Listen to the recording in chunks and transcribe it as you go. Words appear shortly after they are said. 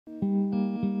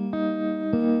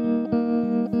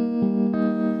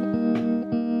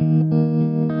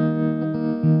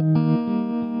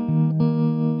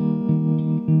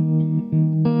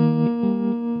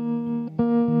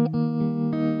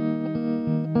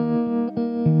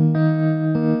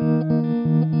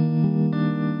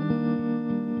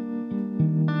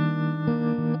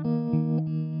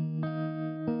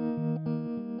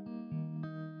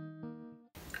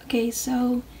Okay,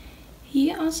 so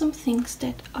here are some things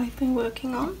that I've been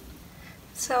working on.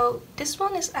 So this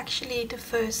one is actually the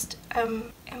first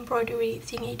embroidery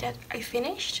thingy that I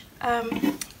finished. I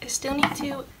still need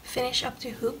to finish up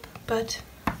the hoop, but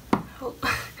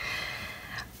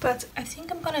but I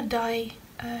think I'm gonna dye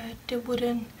the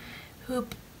wooden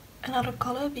hoop another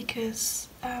color, because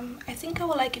I think I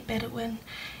will like it better when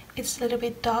it's a little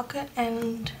bit darker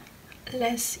and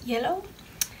less yellow.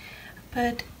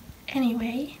 But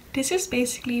anyway, this is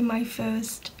basically my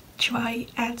first try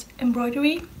at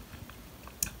embroidery,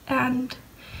 and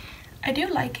I do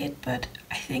like it, but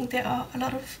I think there are a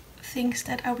lot of things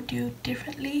that I would do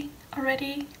differently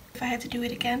already if I had to do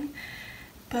it again.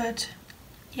 But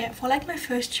yeah, for like my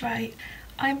first try,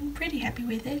 I'm pretty happy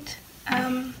with it.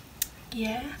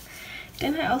 Yeah.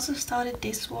 Then I also started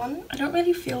this one. I don't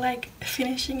really feel like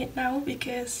finishing it now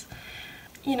because,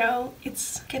 you know,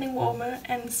 it's getting warmer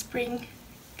and spring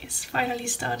is finally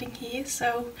starting here.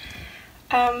 So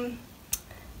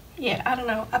yeah, I don't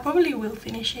know, I probably will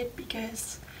finish it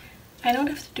because I don't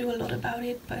have to do a lot about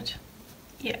it, but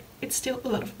yeah, it's still a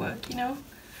lot of work, you know.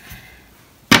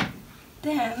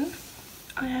 Then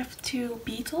I have two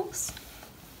beetles,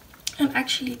 and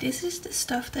actually this is the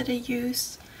stuff that I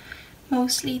use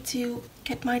mostly to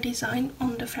get my design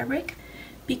on the fabric,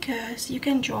 because you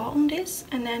can draw on this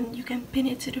and then you can pin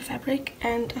it to the fabric,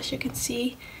 and as you can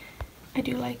see I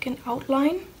do like an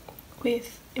outline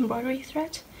with embroidery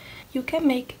thread. You can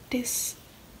make this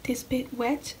bit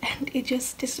wet and it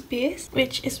just disappears,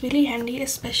 which is really handy,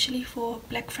 especially for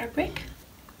black fabric.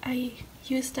 I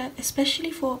use that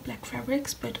especially for black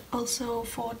fabrics, but also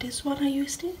for this one I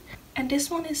used it. And this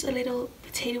one is a little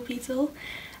potato beetle.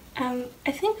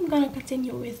 I think I'm gonna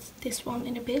continue with this one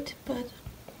in a bit, but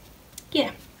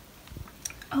yeah.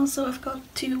 Also, I've got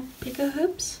two bigger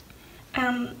hoops.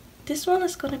 This one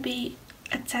is gonna be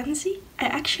a tansy. I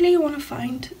actually want to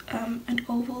find an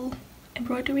oval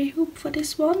embroidery hoop for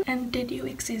this one, and they do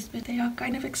exist, but they are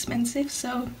kind of expensive,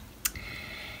 so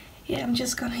yeah, I'm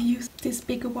just gonna use this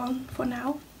bigger one for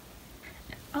now.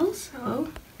 Also,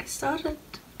 I started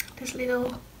this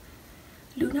little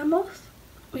Luna moth,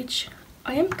 which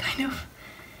I am kind of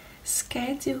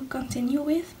scared to continue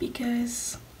with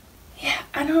because yeah,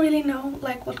 I don't really know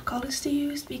like what colors to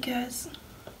use, because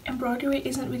embroidery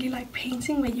isn't really like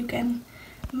painting where you can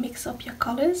mix up your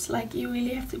colors. Like, you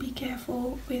really have to be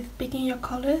careful with picking your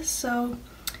colors. So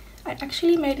I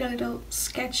actually made a little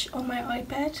sketch on my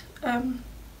iPad, and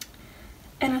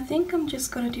I think I'm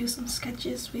just gonna do some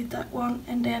sketches with that one,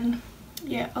 and then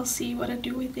yeah, I'll see what I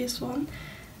do with this one.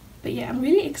 But yeah, I'm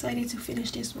really excited to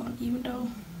finish this one, even though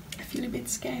I feel a bit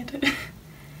scared.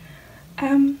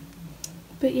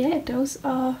 But yeah, those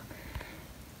are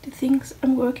the things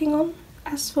I'm working on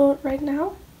as for right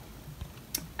now.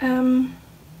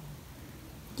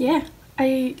 Yeah,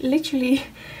 I literally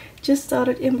just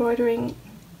started embroidering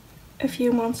a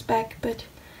few months back, but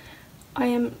I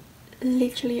am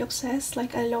literally obsessed.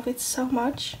 Like, I love it so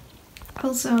much.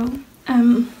 Also,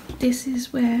 this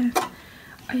is where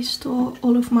I store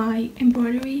all of my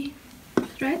embroidery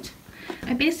thread.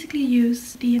 I basically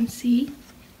use DMC,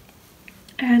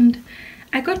 and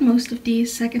I got most of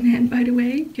these secondhand, by the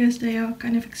way, because they are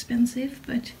kind of expensive,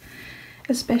 but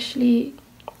especially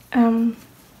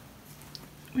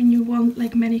when you want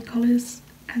like many colors,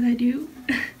 as I do.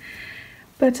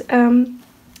 But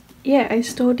yeah, I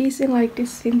store these in like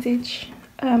this vintage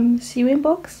sewing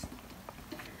box.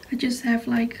 I just have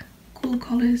like cool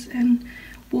colors and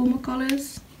warmer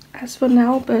colors as for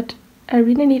now, but I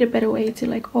really need a better way to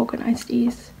like organize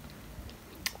these.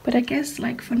 But I guess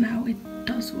like for now it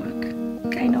does work,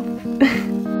 kind of.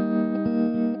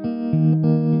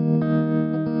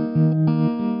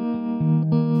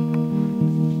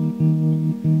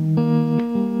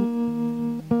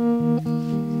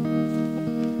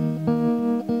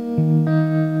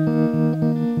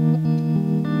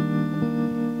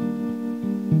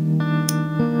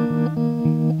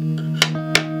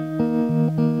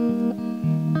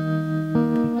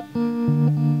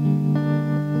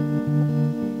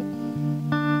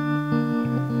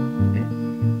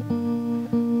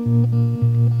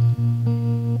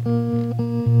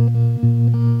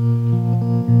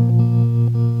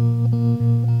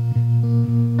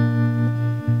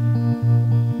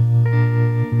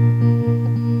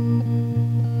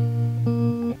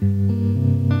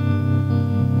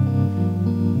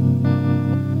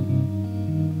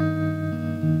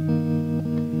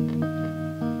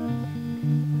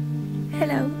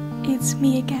 Hello, it's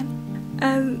me again.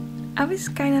 I was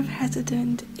kind of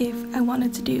hesitant if I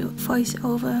wanted to do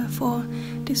voiceover for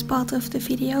this part of the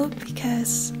video,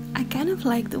 because I kind of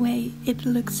like the way it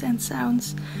looks and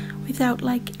sounds without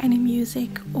like any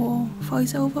music or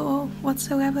voiceover or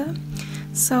whatsoever.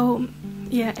 So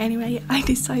yeah, anyway, I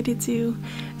decided to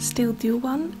still do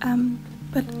one,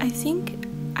 but I think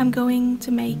I'm going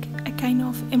to make a kind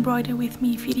of embroider with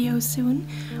me video soon,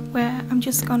 where I'm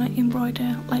just gonna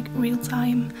embroider like real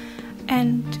time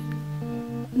and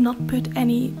not put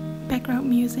any background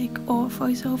music or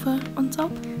voiceover on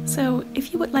top. So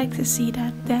if you would like to see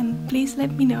that, then please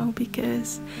let me know,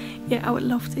 because yeah, I would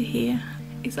love to hear.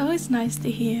 It's always nice to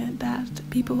hear that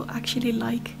people actually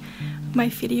like my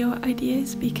video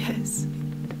ideas, because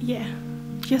yeah,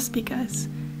 just because.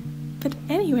 But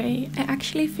anyway, I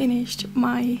actually finished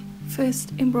my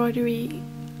first embroidery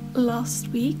last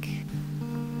week,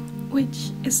 which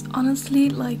is honestly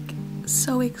like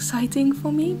so exciting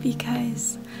for me,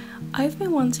 because I've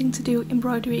been wanting to do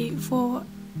embroidery for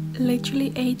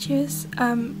literally ages.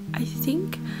 I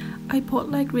think I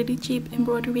bought like really cheap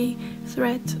embroidery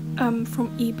thread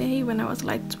from eBay when I was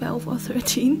like 12 or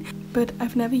 13, but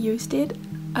I've never used it.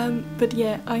 But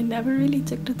yeah, I never really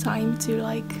took the time to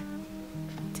like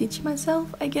teach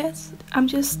myself, I guess. I'm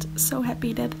just so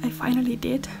happy that I finally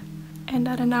did, and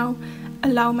that I now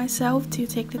allow myself to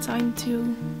take the time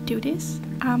to do this.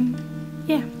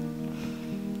 Yeah.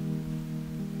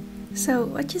 So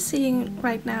what you're seeing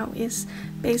right now is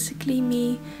basically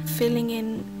me filling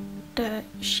in the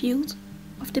shield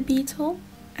of the beetle,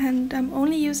 and I'm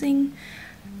only using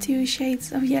 2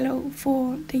 shades of yellow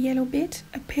for the yellow bit,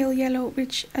 a pale yellow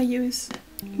which I use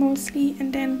mostly,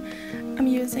 and then I'm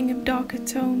using a darker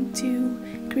tone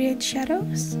to create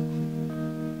shadows.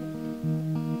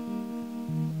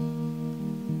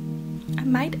 I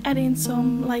might add in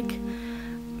some like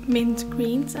mint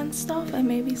greens and stuff, and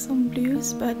maybe some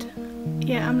blues, but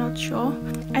yeah, I'm not sure.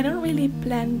 I don't really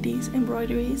plan these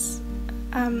embroideries.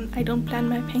 I don't plan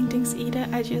my paintings either.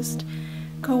 I just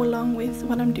go along with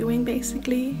what I'm doing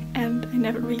basically, and I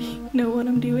never really know what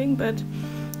I'm doing, but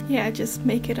yeah, I just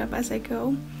make it up as I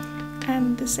go.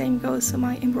 And the same goes for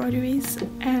my embroideries,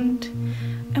 and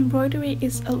embroidery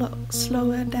is a lot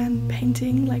slower than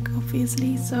painting, like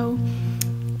obviously, so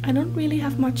I don't really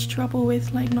have much trouble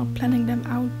with like not planning them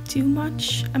out too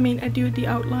much. I mean, I do the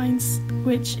outlines,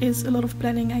 which is a lot of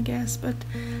planning, I guess, but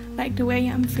like the way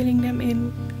I'm filling them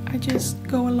in, I just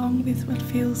go along with what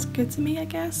feels good to me, I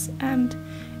guess. And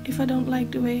if I don't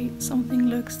like the way something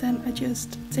looks, then I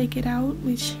just take it out,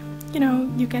 which, you know,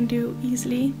 you can do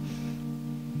easily.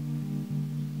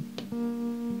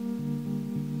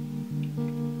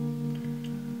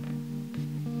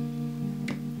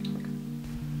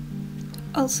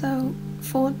 Also,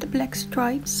 for the black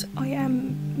stripes, I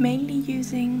am mainly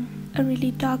using a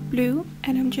really dark blue,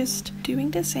 and I'm just doing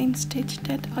the same stitch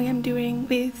that I am doing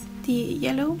with the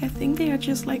yellow. I think they are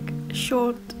just like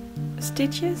short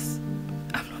stitches,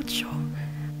 I'm not sure.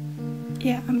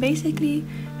 Yeah, I'm basically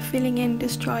filling in the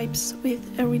stripes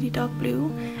with a really dark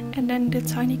blue, and then the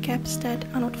tiny caps that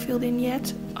are not filled in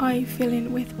yet, I fill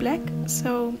in with black.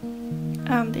 So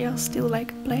they are still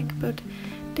like black, but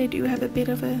they do have a bit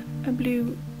of a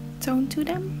blue tone to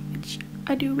them, which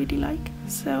I do really like.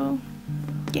 So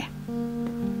yeah.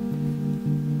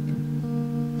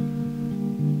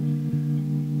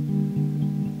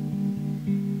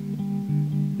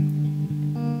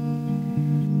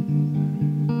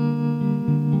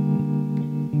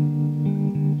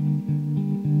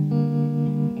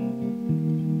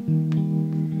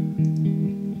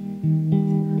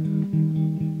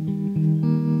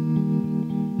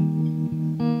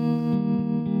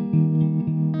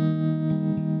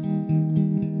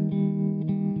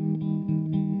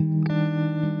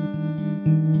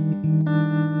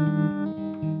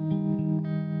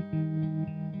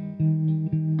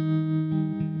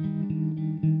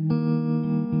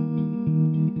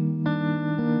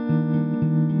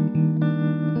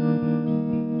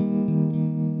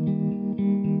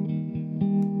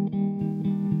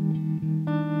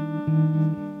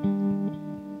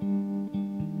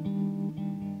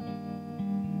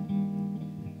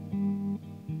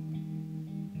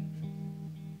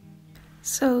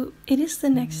 So it is the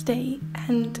next day,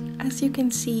 and as you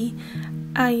can see,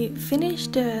 I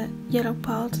finished the yellow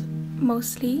part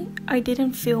mostly. I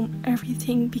didn't film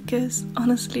everything because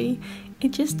honestly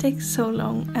it just takes so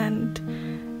long, and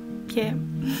yeah,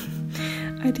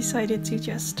 I decided to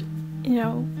just, you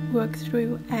know, work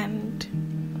through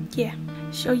and yeah,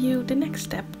 show you the next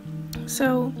step.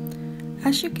 So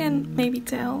as you can maybe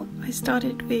tell, I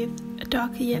started with a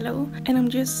darker yellow, and I'm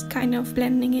just kind of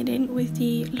blending it in with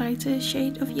the lighter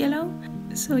shade of yellow.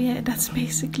 So yeah, that's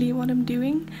basically what I'm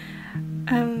doing.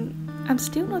 I'm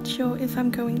still not sure if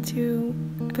I'm going to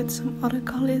put some other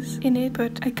colors in it,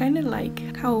 but I kind of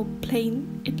like how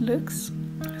plain it looks.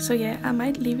 So yeah, I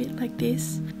might leave it like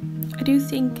this. I do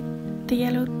think the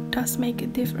yellow does make a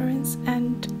difference,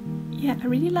 and yeah, I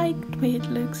really like the way it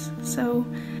looks. So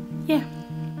yeah.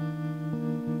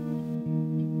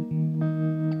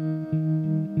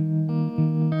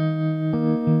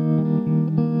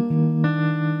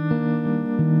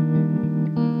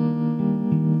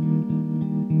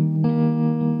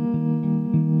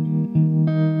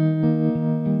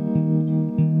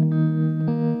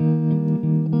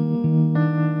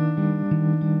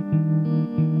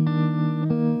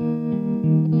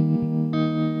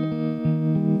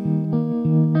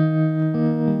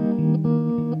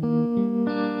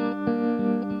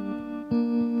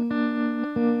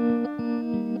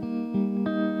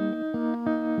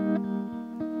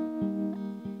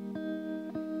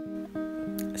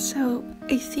 So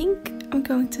I think I'm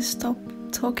going to stop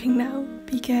talking now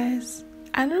because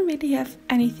I don't really have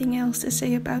anything else to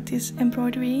say about this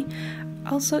embroidery.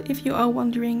 Also, if you are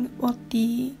wondering what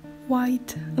the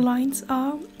white lines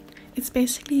are, it's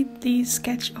basically the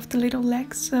sketch of the little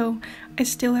legs, so I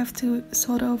still have to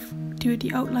sort of do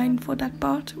the outline for that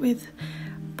part with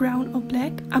brown or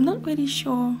black. I'm not really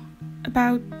sure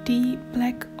about the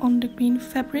black on the green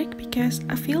fabric because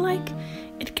I feel like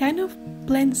it kind of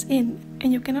blends in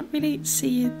and you cannot really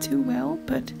see it too well,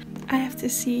 but I have to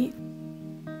see.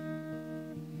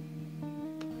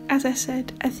 As I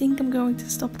said, I think I'm going to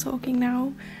stop talking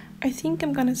now. I think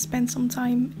I'm gonna spend some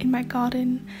time in my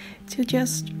garden to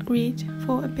just read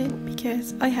for a bit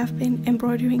because I have been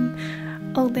embroidering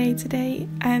all day today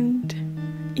and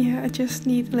yeah, I just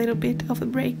need a little bit of a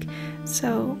break.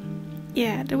 So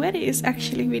yeah, the weather is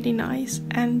actually really nice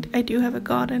and I do have a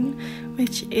garden,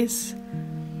 which is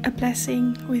a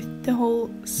blessing with the whole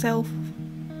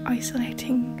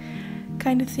self-isolating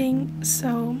kind of thing.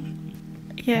 So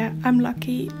yeah, I'm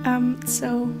lucky.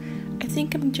 So I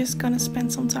think I'm just gonna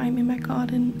spend some time in my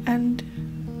garden and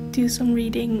do some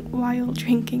reading while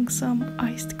drinking some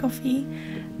iced coffee,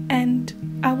 and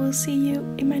I will see you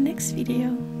in my next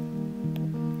video.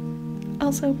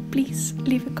 Also, please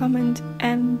leave a comment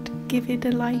and give it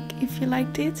a like if you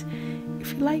liked it,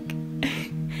 if you like.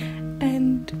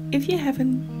 And if you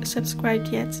haven't subscribed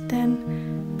yet, then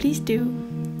please do.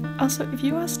 Also, if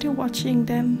you are still watching,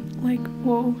 then like,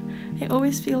 whoa, I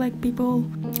always feel like people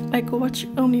like watch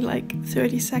only like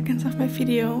 30 seconds of my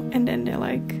video and then they're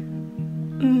like,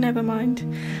 never mind.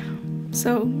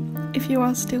 So if you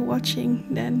are still watching,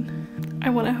 then I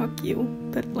want to hug you,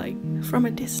 but like from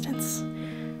a distance.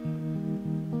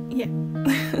 Yeah.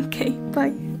 Okay,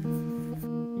 bye.